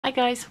Hi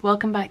guys,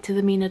 welcome back to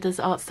the Mina Does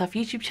Art Stuff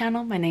YouTube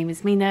channel. My name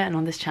is Mina and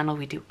on this channel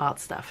we do art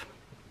stuff.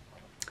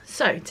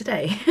 So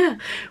today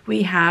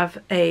we have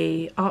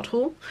a art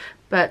haul,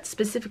 but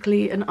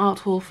specifically an art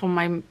haul from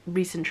my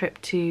recent trip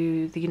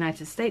to the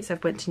United States. I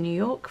went to New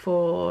York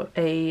for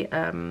a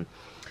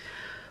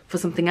for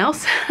something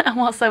else, and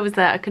whilst I was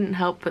there I couldn't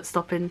help but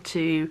stop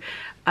into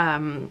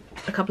a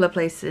couple of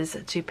places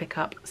to pick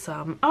up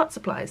some art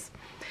supplies.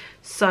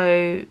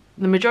 So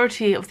the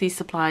majority of these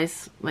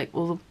supplies, like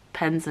all the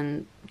pens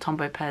and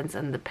Tombow pens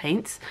and the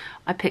paints,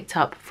 I picked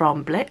up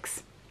from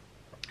Blix,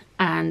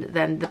 and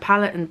then the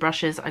palette and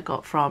brushes I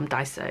got from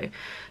Daiso.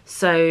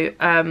 So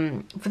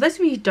for those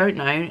of you who don't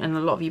know, and a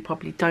lot of you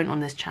probably don't on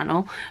this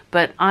channel,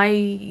 but I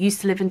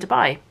used to live in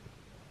Dubai,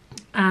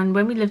 and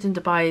when we lived in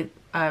Dubai,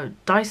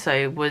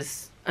 Daiso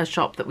was a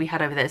shop that we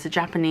had over there. It's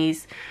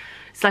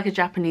like a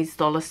Japanese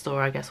dollar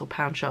store, I guess, or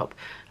pound shop.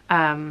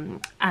 And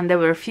there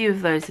were a few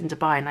of those in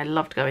Dubai, and I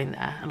loved going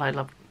there, and I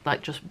loved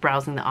like just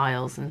browsing the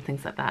aisles and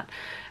things like that.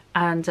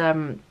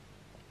 And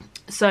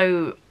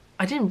so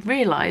I didn't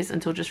realise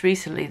until just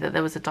recently that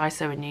there was a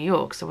Daiso in New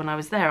York. So when I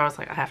was there I was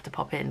like, I have to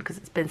pop in because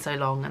it's been so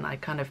long and I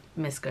kind of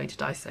miss going to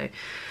Daiso.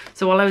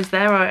 So while I was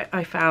there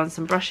I found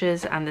some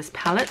brushes and this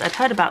palette. I'd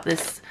heard about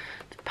this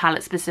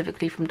palette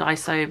specifically from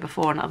Daiso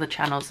before on other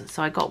channels,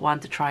 so I got one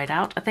to try it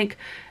out. I think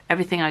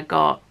everything I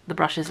got, the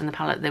brushes and the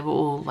palette, they were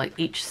all like,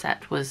 each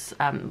set was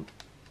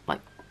like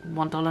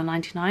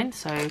 $1.99,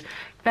 so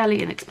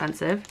fairly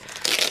inexpensive.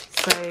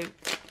 So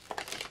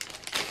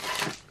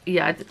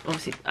yeah,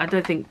 obviously I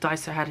don't think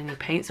Daiso had any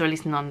paints, or at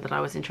least none that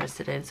I was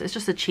interested in, so it's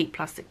just a cheap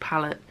plastic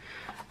palette,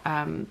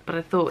 but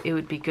I thought it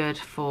would be good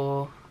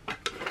for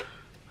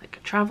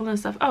like travel and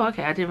stuff. Oh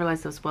okay, I didn't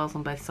realise there was wells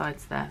on both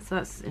sides there, so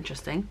that's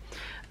interesting.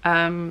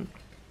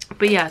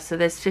 But yeah, so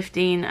there's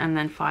 15 and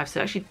then 5,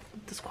 so actually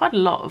there's quite a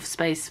lot of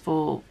space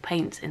for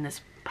paint in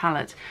this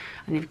palette,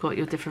 and you've got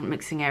your different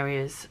mixing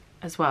areas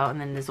as well. And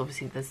then there's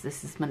obviously this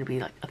is going to be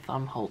like a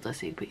thumb holder,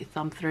 so you put your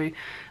thumb through,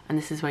 and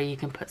this is where you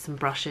can put some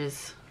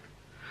brushes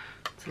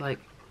to, like,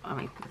 I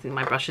mean, I think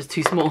my brush is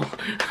too small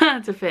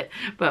to fit,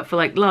 but for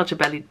like larger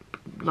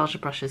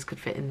brushes could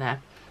fit in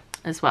there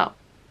as well.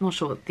 I'm not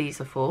sure what these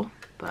are for,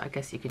 but I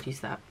guess you could use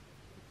that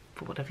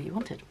for whatever you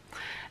wanted.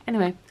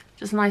 Anyway,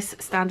 just nice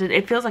standard.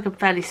 It feels like a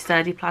fairly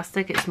sturdy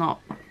plastic. It's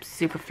not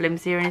super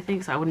flimsy or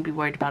anything, so I wouldn't be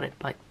worried about it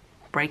like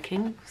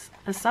breaking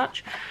as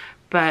such.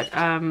 But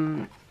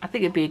I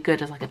think it'd be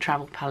good as like a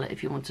travel palette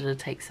if you wanted to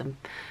take some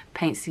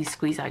paints you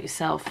squeeze out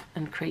yourself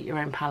and create your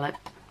own palette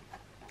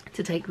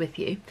to take with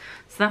you.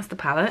 So that's the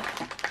palette.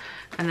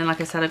 And then,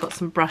 like I said, I got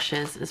some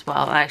brushes as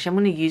well. Actually,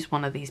 I'm going to use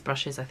one of these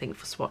brushes, I think,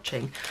 for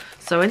swatching.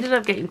 So I ended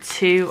up getting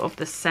 2 of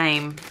the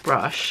same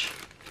brush.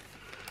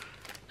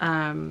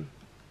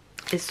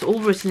 It's all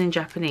written in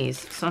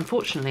Japanese, so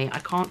unfortunately I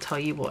can't tell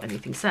you what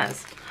anything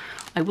says.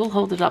 I will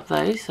hold it up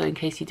though, so in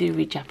case you do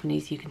read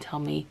Japanese you can tell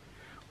me,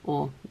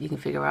 or you can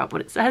figure out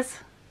what it says.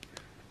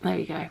 There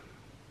we go.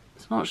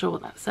 So I'm not sure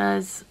what that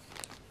says,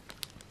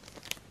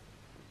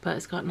 but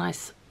it's got a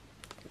nice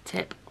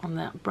tip on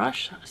that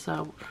brush,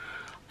 so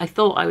I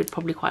thought I would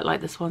probably quite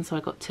like this one, so I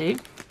got 2.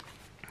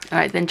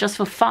 Alright, then just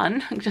for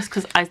fun, just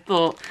because I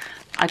thought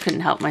I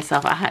couldn't help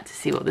myself, I had to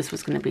see what this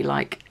was going to be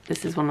like.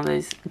 This is one of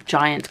those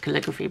giant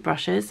calligraphy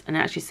brushes, and it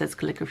actually says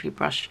calligraphy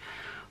brush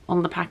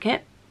on the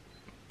packet.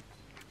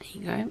 There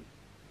you go.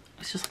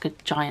 It's just like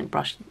a giant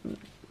brush.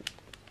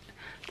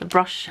 The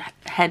brush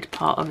head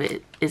part of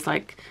it is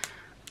like,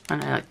 I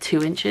don't know, like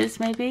 2 inches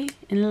maybe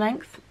in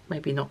length.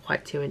 Maybe not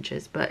quite 2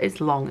 inches, but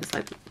it's long. It's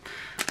like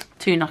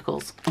 2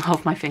 knuckles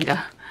of my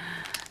finger.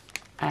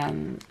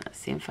 And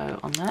that's the info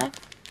on there.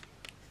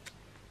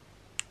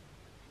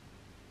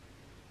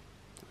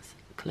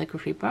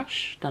 Calligraphy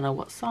brush, don't know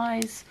what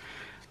size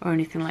or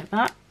anything like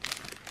that.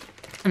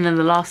 And then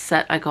the last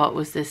set I got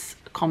was this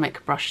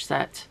comic brush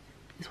set,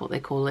 is what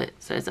they call it.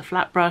 So it's a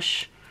flat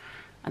brush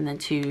and then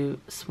 2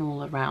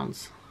 smaller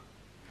rounds,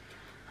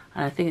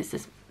 and I think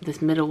it's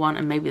this middle one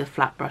and maybe the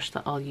flat brush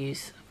that I'll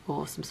use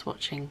for some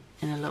swatching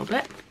in a little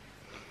bit.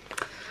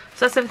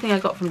 So that's everything I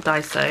got from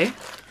Daiso.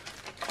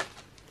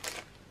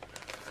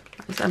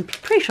 I'm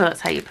pretty sure that's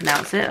how you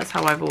pronounce it. That's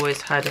how I've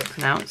always heard it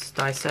pronounced,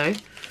 Daiso.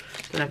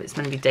 Don't know if it's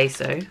meant to be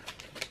Daiso.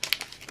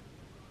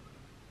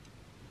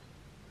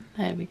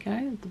 There we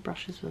go, the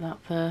brushes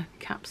without the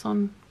caps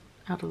on,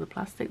 out of the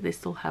plastic. They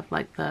still have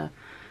like the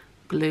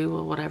glue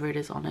or whatever it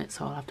is on it,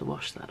 so I'll have to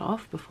wash that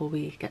off before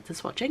we get to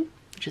swatching,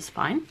 which is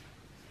fine.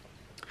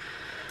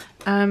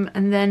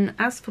 And then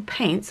as for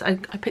paints, I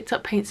picked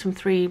up paints from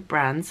 3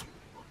 brands.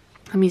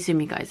 Let me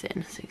zoom you guys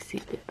in so you can see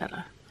a bit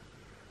better.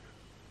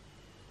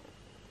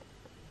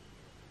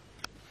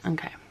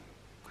 Okay.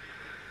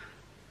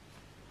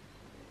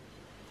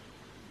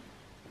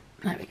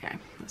 There we go,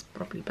 that's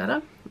probably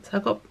better. So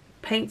I've got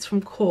paints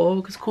from Core,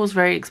 because Core's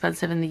very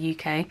expensive in the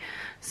UK,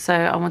 so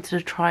I wanted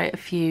to try a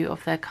few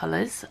of their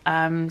colours.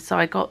 So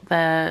I got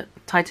their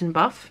Titan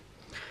Buff,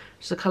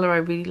 which is a colour I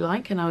really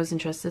like, and I was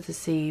interested to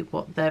see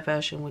what their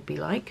version would be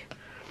like.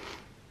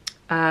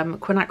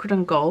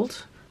 Quinacridone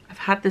Gold, I've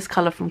had this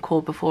colour from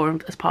Core before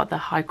as part of the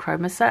High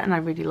Chroma set, and I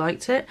really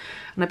liked it.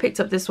 And I picked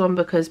up this one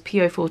because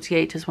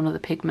PO48 is one of the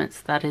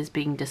pigments that is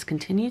being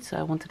discontinued, so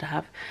I wanted to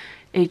have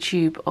a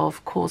tube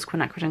of Core's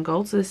Quinacridone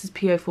Gold. So this is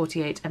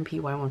PO48 and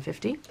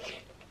PY150.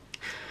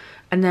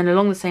 And then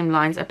along the same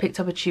lines, I picked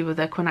up a tube of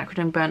their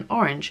Quinacridone Burnt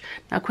Orange.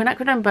 Now,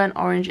 Quinacridone Burnt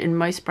Orange in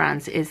most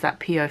brands is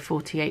that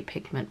PO48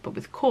 pigment, but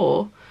with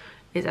Core,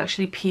 it's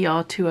actually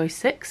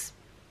PR206.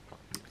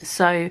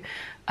 So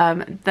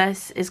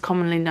this is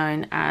commonly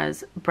known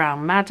as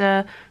Brown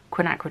Madder,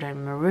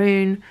 Quinacridone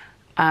Maroon.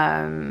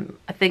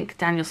 I think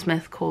Daniel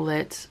Smith call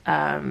it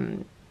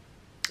Quinacridone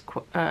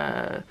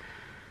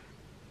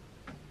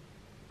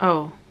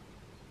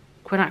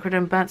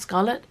Burnt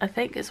Scarlet, I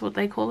think is what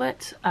they call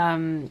it.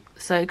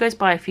 So it goes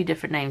by a few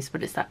different names,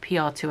 but it's that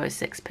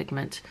PR206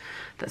 pigment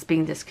that's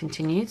being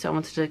discontinued. So I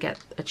wanted to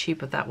get a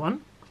tube of that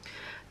one.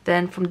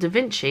 Then from Da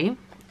Vinci,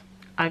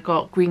 I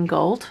got Green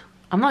Gold.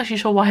 I'm not actually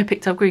sure why I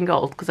picked up Green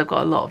Gold, because I've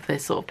got a lot of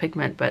this sort of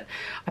pigment, but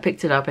I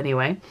picked it up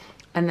anyway.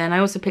 And then I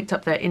also picked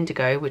up their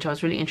Indigo, which I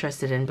was really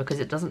interested in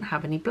because it doesn't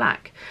have any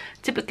black.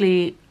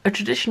 Typically, a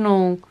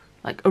traditional,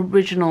 like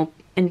original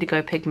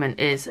indigo pigment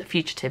is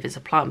fugitive. It's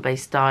a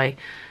plant-based dye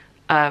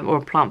or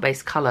a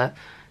plant-based colour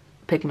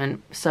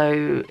pigment.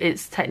 So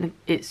it's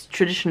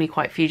traditionally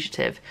quite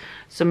fugitive.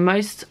 So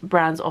most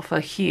brands offer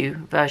hue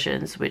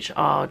versions, which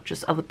are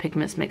just other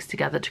pigments mixed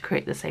together to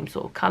create the same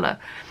sort of colour.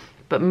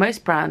 But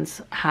most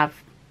brands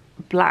have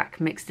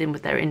black mixed in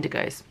with their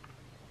indigos.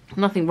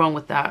 Nothing wrong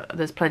with that.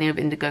 There's plenty of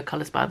indigo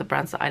colours by other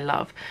brands that I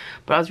love.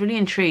 But I was really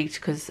intrigued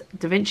because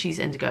Da Vinci's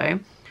indigo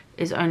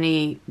is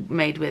only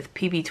made with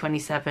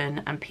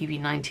PB27 and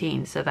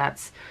PB19. So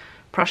that's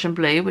Prussian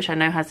blue, which I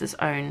know has its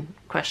own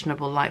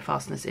questionable light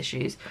fastness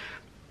issues,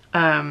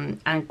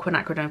 and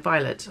Quinacridone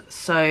violet.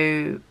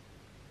 So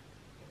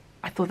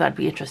I thought that'd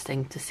be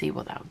interesting to see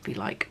what that would be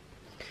like.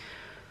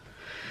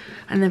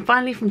 And then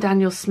finally from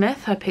Daniel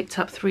Smith, I picked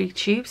up 3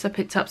 tubes. I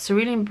picked up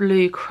Cerulean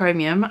Blue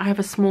Chromium. I have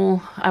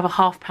a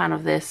half pan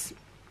of this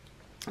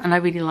and I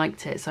really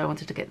liked it, so I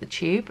wanted to get the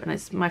tube, and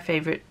it's my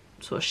favourite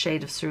sort of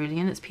shade of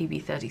cerulean. It's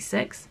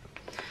PB36.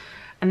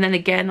 And then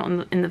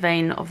again, in the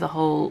vein of the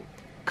whole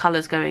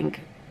colours going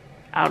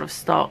out of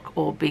stock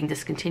or being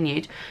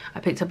discontinued, I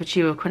picked up a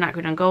tube of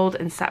Quinacridone Gold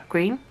and Sap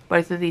Green.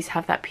 Both of these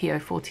have that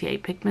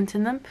PO48 pigment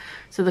in them.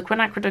 So the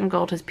Quinacridone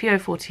Gold has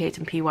PO48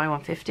 and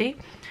PY150.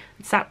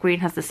 Sap Green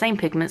has the same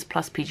pigments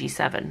plus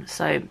PG7.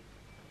 So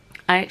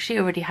I actually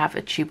already have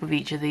a tube of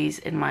each of these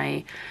in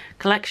my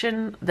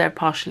collection. They're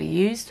partially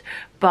used,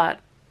 but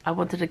I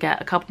wanted to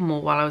get a couple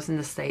more while I was in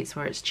the States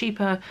where it's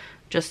cheaper,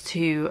 just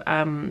to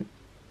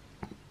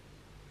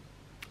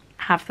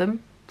have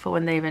them for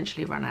when they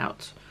eventually run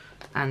out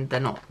and they're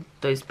not,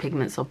 those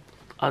pigments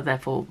are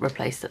therefore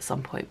replaced at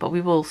some point. But we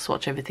will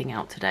swatch everything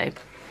out today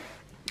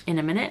in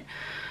a minute.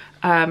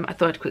 I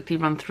thought I'd quickly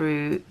run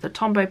through the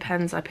Tombow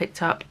pens I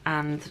picked up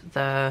and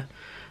the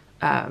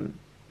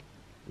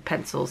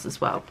pencils as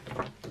well.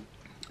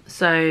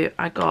 So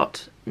I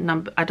got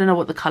I don't know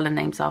what the colour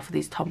names are for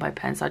these Tombow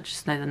pens, I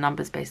just know the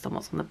numbers based on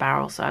what's on the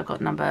barrel. So I've got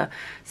number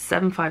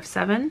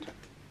 757,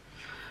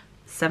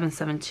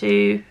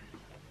 772,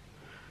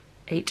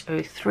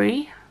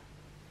 803,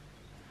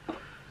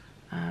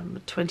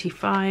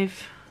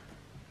 25,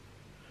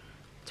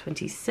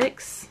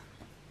 26,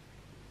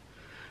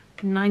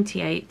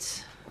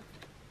 98,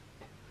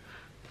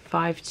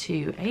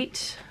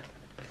 528,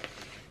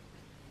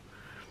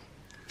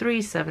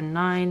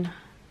 379,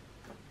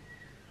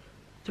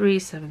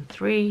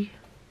 373,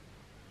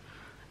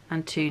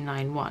 and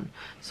 291.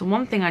 So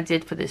one thing I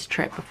did for this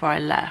trip before I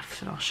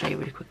left, and I'll show you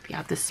really quickly, I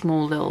have this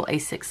small little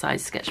A6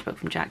 size sketchbook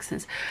from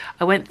Jackson's.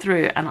 I went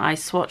through and I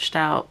swatched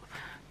out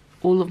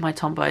all of my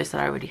Tombows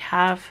that I already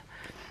have.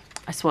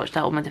 I swatched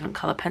out all my different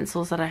colour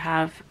pencils that I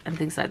have and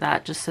things like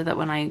that, just so that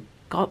when I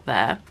got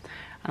there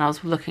and I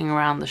was looking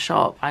around the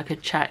shop, I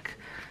could check,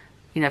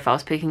 you know, if I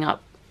was picking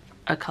up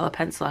a colour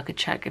pencil, I could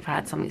check if I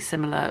had something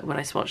similar when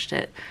I swatched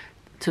it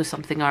to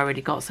something I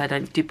already got, so I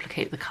don't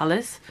duplicate the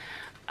colours.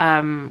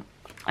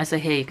 So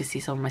here you can see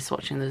some of my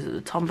swatching. Those are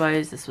the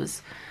Tombows, this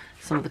was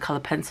some of the colour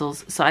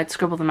pencils. So I'd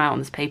scribble them out on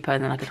this paper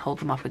and then I could hold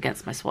them up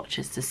against my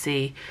swatches to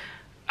see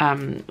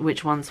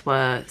which ones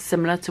were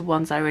similar to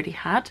ones I already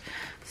had.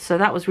 So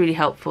that was really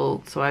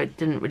helpful, so I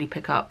didn't really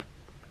pick up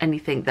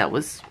anything that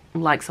was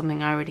like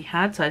something I already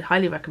had. So I'd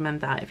highly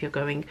recommend that if you're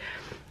going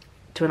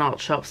to an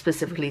art shop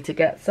specifically to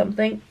get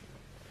something,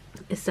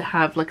 is to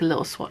have like a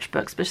little swatch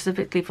book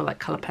specifically for like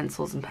colour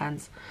pencils and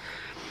pens.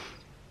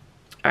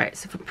 Alright,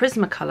 so for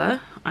Prismacolor,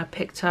 I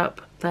picked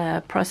up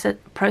the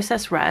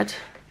Process Red,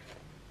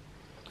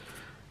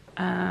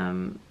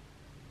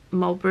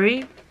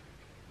 Mulberry,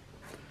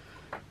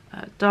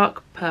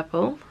 Dark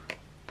Purple.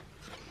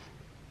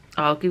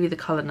 I'll give you the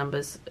colour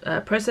numbers.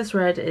 Process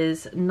Red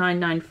is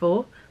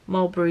 994,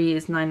 Mulberry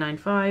is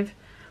 995,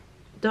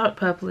 Dark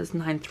Purple is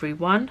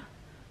 931,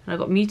 and I've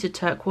got Muted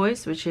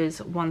Turquoise, which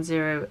is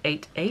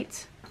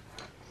 1088.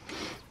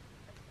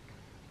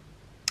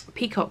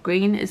 Peacock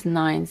Green is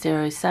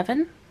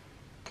 907.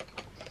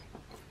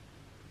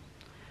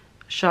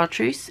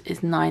 Chartreuse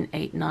is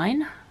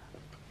 989.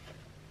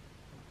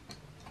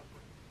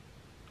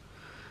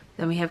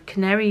 Then we have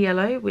Canary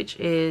Yellow, which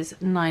is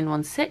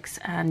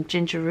 916, and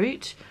Ginger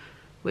Root,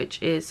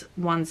 which is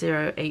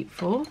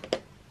 1084.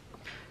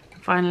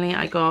 Finally,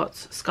 I got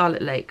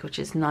Scarlet Lake, which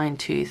is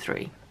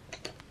 923.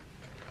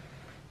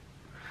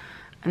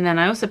 And then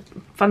I also,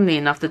 funnily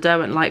enough, the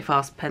Derwent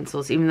Lightfast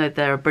pencils, even though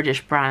they're a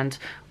British brand,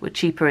 were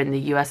cheaper in the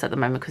US at the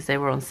moment because they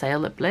were on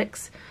sale at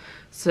Blix.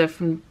 So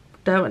from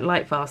Derwent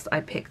Lightfast, I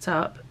picked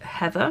up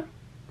Heather.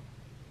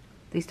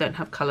 These don't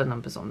have colour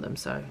numbers on them,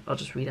 so I'll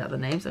just read out the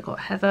names. I got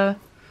Heather,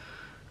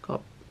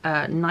 got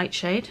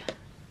Nightshade,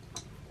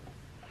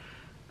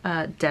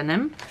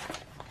 Denim,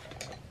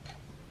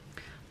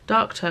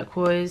 Dark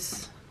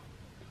Turquoise,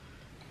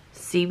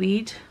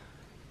 Seaweed,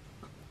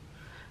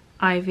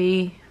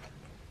 Ivy,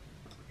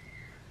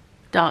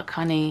 Dark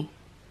Honey,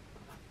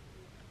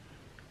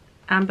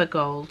 Amber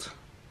Gold.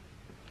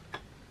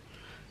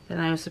 Then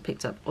I also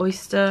picked up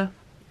Oyster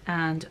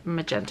and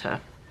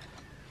Magenta.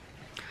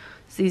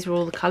 So these were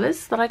all the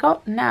colours that I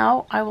got.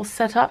 Now I will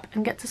set up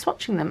and get to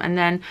swatching them, and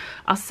then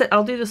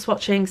I'll do the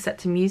swatching, set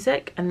to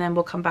music, and then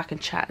we'll come back and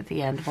chat at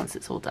the end once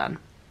it's all done.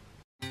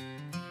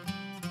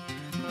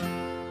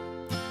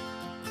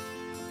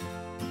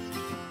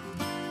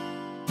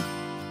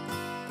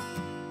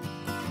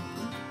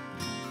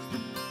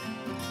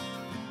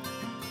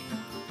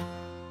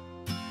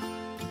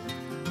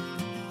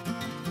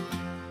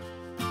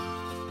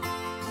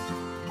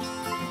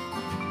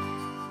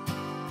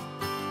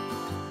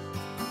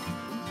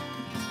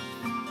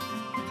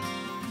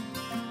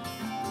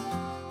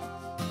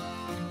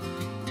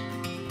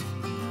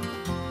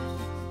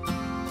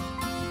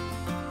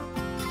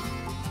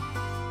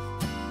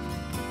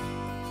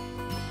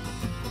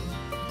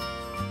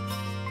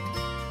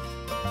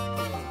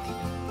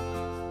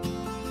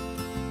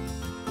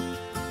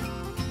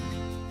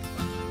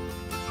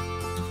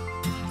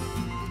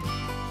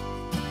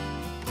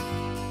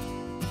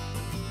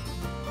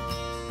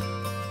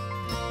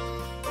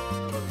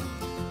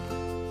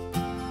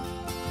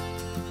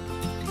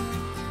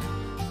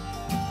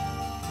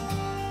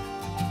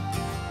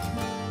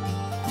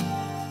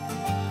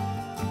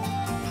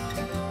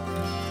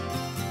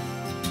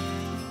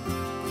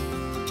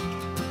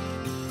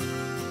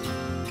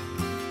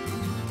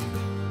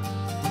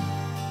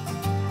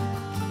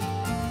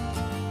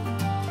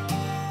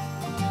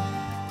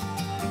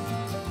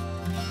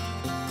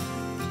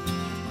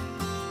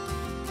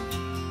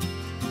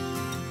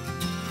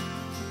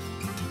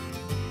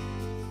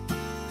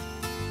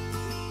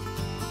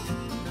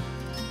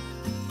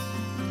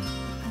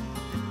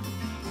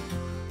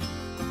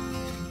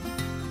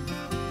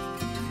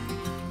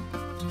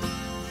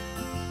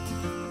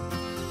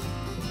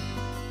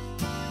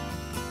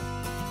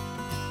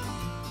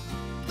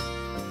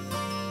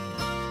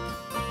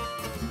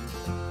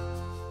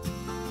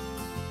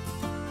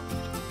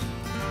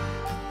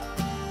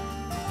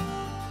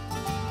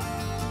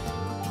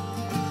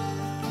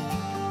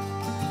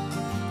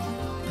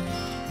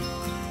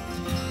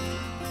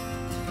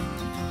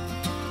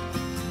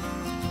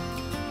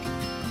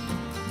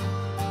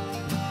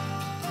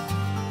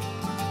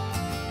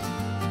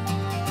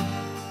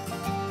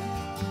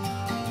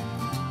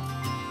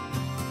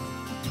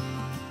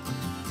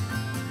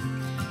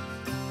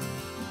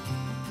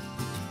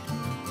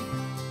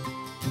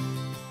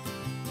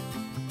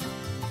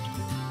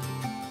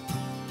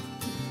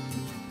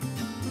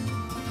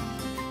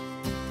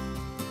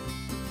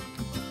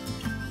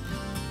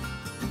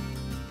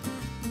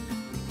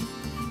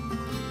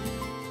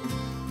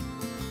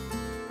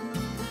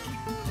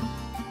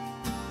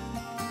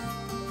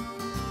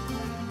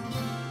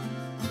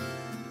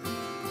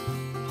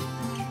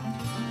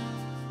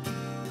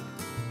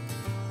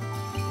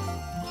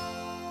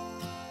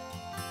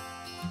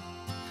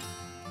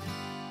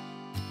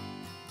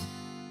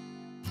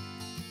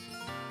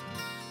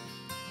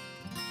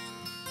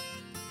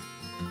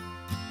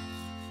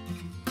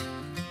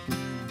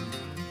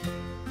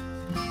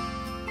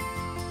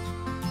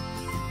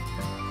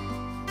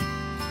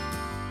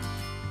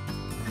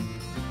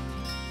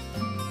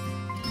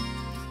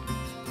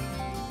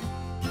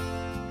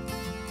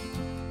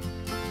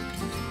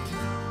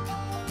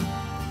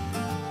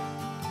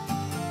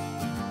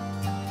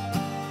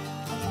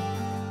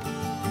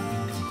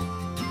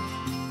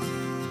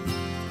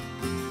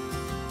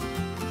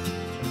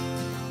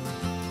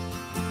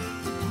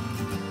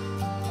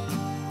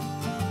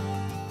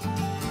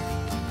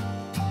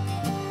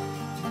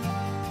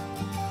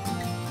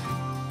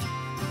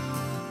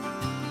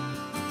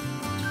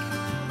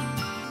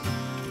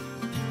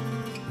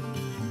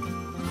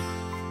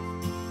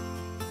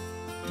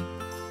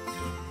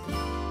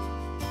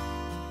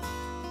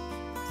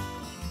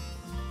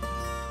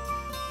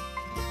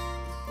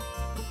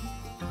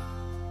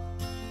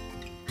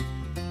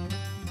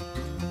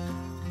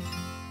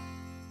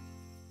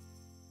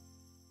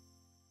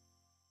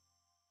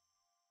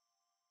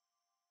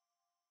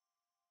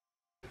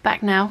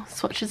 Back now,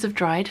 swatches have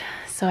dried,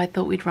 so I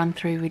thought we'd run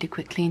through really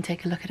quickly and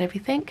take a look at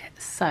everything.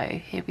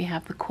 So here we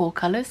have the core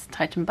colours,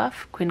 Titan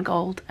Buff, Quin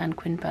Gold and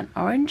Quin Burnt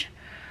Orange.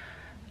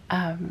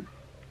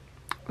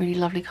 Really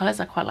lovely colours.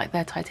 I quite like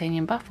their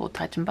Titanium Buff, or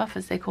Titan Buff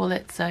as they call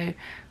it, so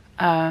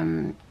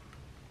that's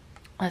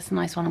a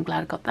nice one. I'm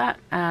glad I got that,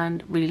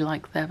 and really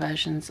like their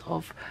versions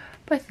of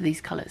both of these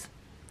colours.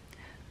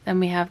 Then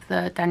we have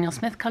the Daniel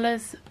Smith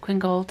colours, Quin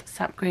Gold,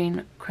 Sap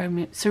Green,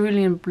 Chromium,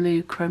 Cerulean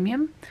Blue,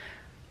 Chromium.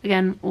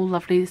 Again, all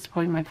lovely. This is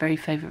probably my very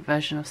favourite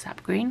version of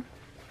Sap Green.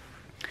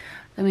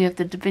 Then we have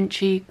the Da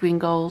Vinci, Green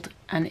Gold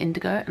and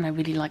Indigo, and I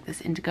really like this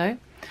Indigo.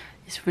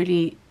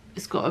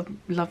 It's got a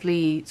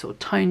lovely sort of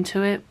tone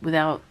to it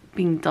without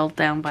being dulled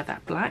down by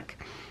that black.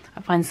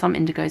 I find some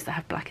indigos that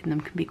have black in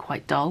them can be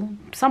quite dull.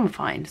 Some are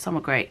fine, some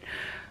are great.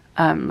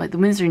 Like the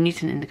Winsor &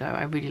 Newton Indigo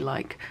I really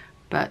like,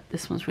 but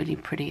this one's really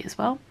pretty as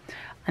well.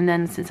 And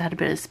then since I had a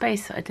bit of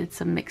space, I did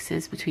some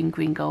mixes between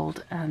Green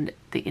Gold and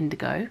the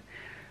Indigo.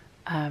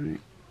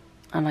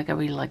 And like I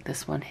really like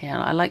this one here.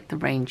 I like the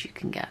range you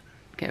can get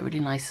a really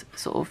nice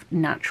sort of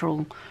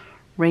natural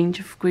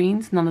range of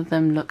greens. None of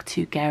them look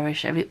too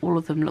garish. All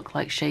of them look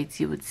like shades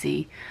you would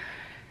see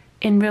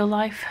in real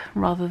life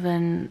rather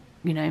than,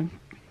 you know,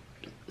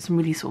 some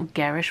really sort of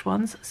garish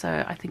ones.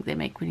 So I think they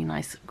make really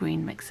nice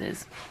green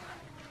mixes.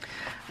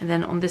 And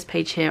then on this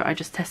page here, I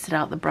just tested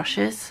out the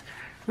brushes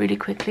really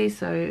quickly.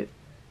 So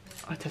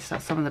I tested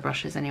out some of the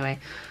brushes anyway.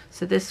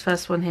 So this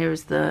first one here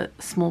is the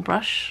small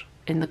brush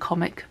in the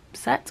comic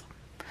set.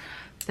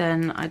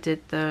 Then I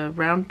did the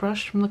round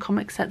brush from the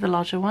comic set, the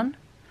larger one,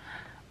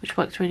 which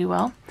worked really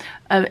well.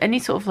 Any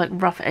sort of like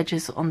rough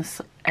edges on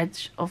the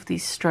edge of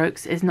these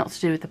strokes is not to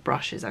do with the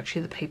brushes.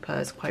 Actually, the paper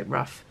is quite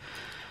rough.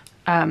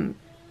 And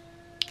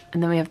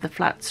then we have the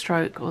flat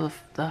stroke, or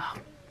the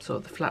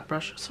sort of the flat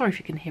brush. Sorry if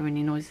you can hear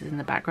any noises in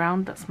the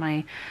background. That's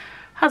my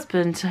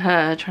husband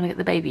trying to get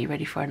the baby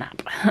ready for a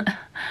nap.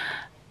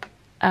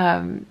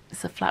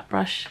 It's a flat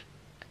brush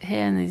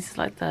here, and these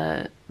like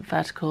the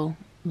vertical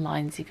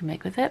lines you can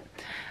make with it.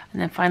 And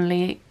then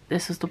finally,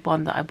 this was the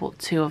one that I bought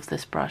two of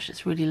this brush.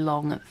 It's really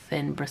long and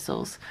thin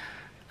bristles.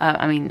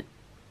 I mean,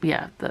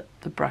 yeah,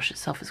 the brush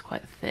itself is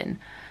quite thin.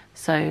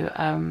 So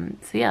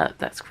yeah,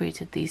 that's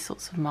created these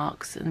sorts of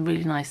marks and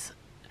really nice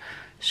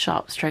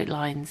sharp straight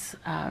lines,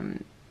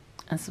 and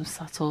some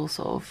subtle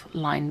sort of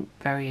line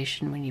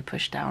variation when you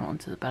push down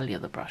onto the belly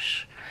of the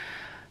brush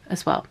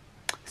as well.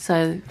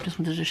 So just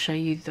wanted to show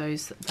you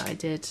those that I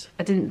did.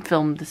 I didn't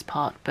film this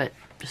part, but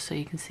just so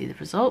you can see the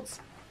results.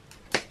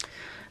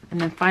 And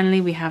then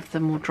finally we have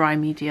the more dry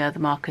media, the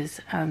markers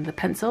and the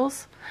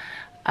pencils.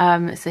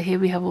 So here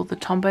we have all the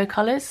Tombow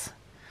colours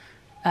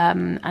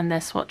and their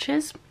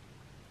swatches.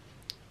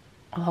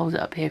 I'll hold it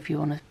up here if you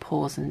want to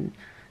pause and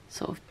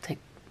sort of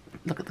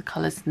look at the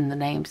colours and the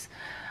names.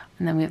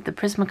 And then we have the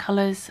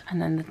Prismacolors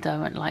and then the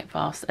Derwent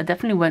Lightfast. I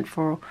definitely went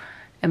for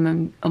a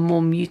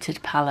more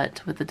muted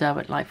palette with the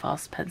Derwent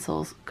Lightfast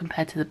pencils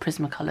compared to the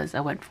Prismacolors.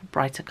 I went for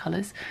brighter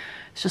colours.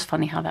 It's just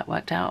funny how that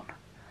worked out.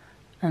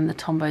 And the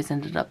Tombows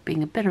ended up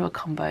being a bit of a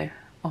combo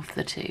of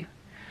the two.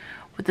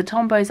 With the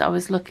Tombows, I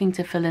was looking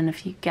to fill in a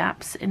few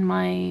gaps in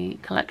my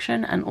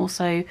collection, and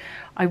also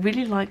I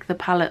really like the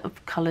palette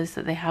of colours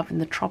that they have in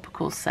the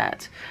Tropical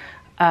set.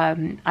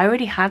 I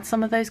already had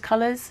some of those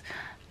colours,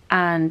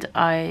 and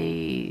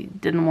I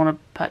didn't want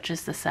to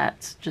purchase the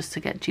set just to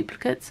get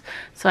duplicates,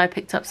 so I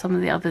picked up some of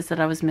the others that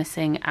I was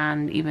missing,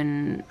 and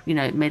even, you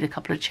know, made a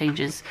couple of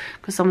changes,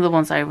 because some of the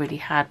ones I already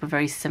had were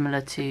very similar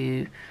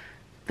to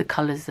the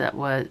colours that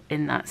were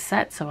in that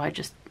set. So I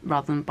just,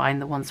 rather than buying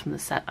the ones from the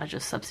set, I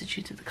just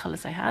substituted the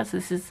colours I had. So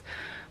this is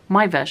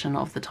my version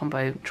of the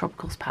Tombow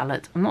Tropicals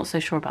palette. I'm not so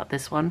sure about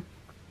this one.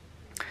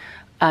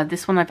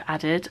 This one I've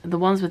added. The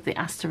ones with the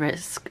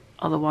asterisk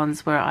are the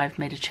ones where I've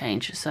made a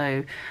change.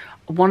 So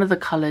one of the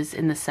colours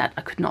in the set,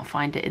 I could not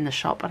find it in the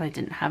shop, and I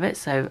didn't have it,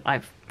 so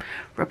I've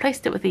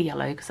replaced it with a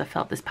yellow because I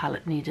felt this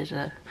palette needed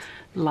a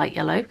light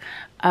yellow.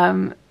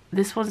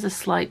 This one's a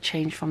slight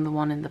change from the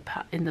one in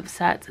the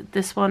set.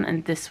 This one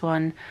and this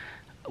one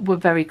were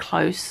very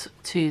close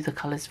to the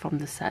colours from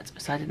the set,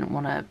 so I didn't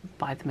want to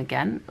buy them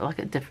again, like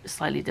a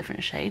slightly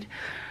different shade.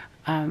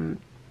 But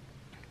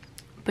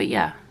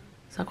yeah,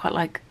 so I quite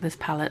like this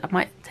palette. I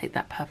might take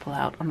that purple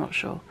out, I'm not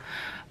sure,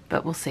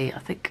 but we'll see. I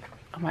think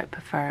I might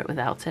prefer it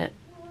without it.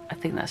 I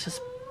think that's just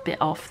a bit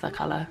off the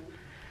colour.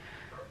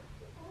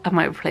 I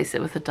might replace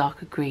it with a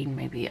darker green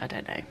maybe, I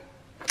don't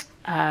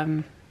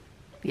know.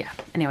 Yeah,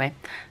 anyway,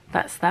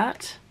 that's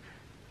that.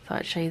 Thought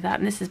I'd show you that.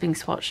 And this is being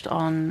swatched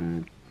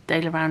on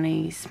Daler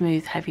Rowney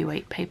smooth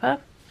heavyweight paper.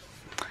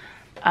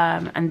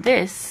 And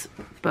this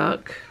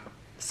book,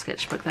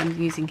 sketchbook that I'm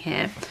using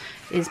here,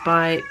 is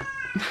by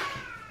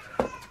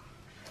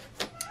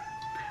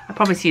I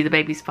promise you the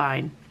baby's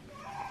fine.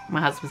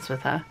 My husband's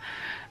with her.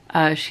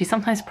 She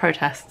sometimes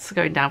protests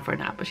going down for a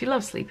nap, but she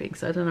loves sleeping,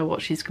 so I don't know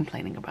what she's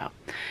complaining about.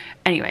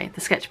 Anyway,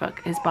 the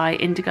sketchbook is by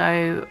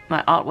Indigo,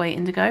 like Artway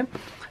Indigo.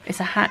 It's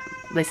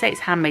they say it's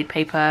handmade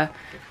paper.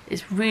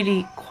 It's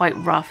really quite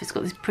rough. It's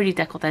got these pretty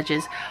deckled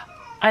edges.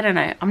 I don't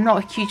know, I'm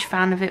not a huge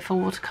fan of it for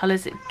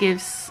watercolours. It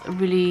gives a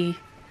really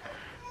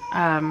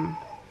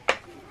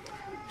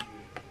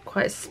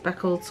quite a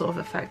speckled sort of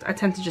effect. I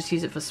tend to just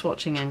use it for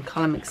swatching and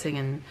colour mixing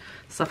and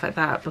stuff like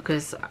that,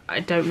 because I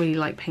don't really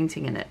like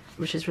painting in it,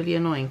 which is really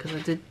annoying,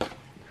 because it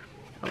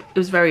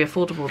was very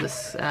affordable,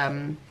 this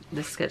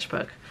this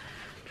sketchbook.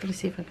 I'm trying to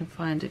see if I can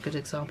find a good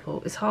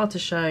example. It's hard to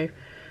show.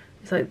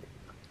 It's like,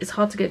 it's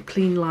hard to get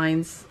clean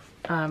lines.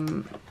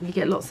 You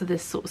get lots of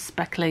this sort of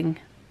speckling,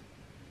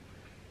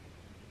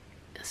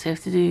 so you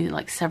have to do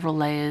like several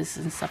layers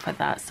and stuff like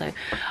that. So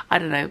I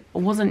don't know, I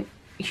wasn't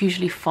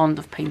hugely fond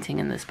of painting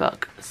in this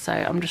book, so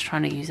I'm just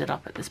trying to use it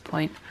up at this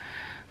point,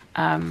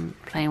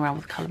 playing around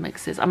with colour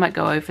mixes. I might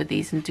go over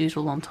these and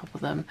doodle on top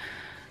of them,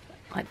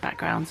 like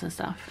backgrounds and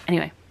stuff.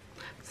 Anyway,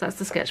 so that's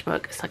the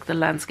sketchbook. It's like the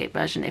landscape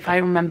version. If I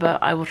remember,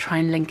 I will try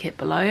and link it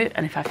below,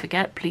 and if I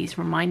forget, please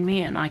remind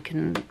me and I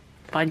can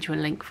find you a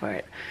link for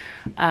it.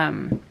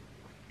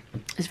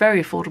 It's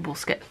very affordable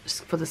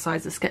for the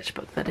size of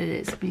sketchbook that it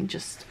is. I mean,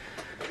 just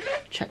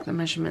check the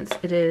measurements.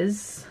 It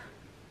is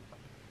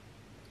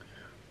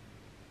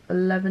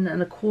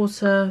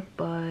 11¼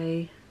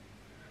 by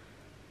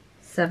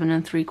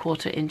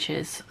 7¾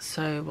 inches.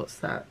 So what's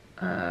that?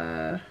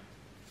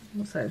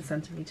 What's that in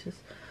centimeters?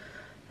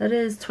 That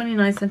is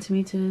 29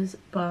 centimeters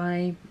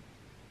by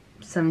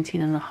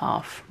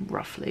 17½,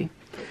 roughly.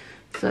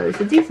 So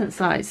it's a decent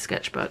sized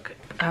sketchbook,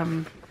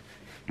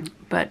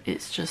 but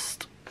it's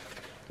just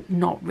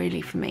not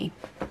really for me.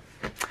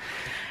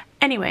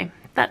 Anyway,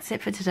 that's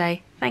it for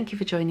today. Thank you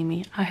for joining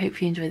me. I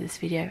hope you enjoyed this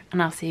video,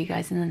 and I'll see you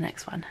guys in the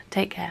next one.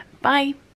 Take care. Bye.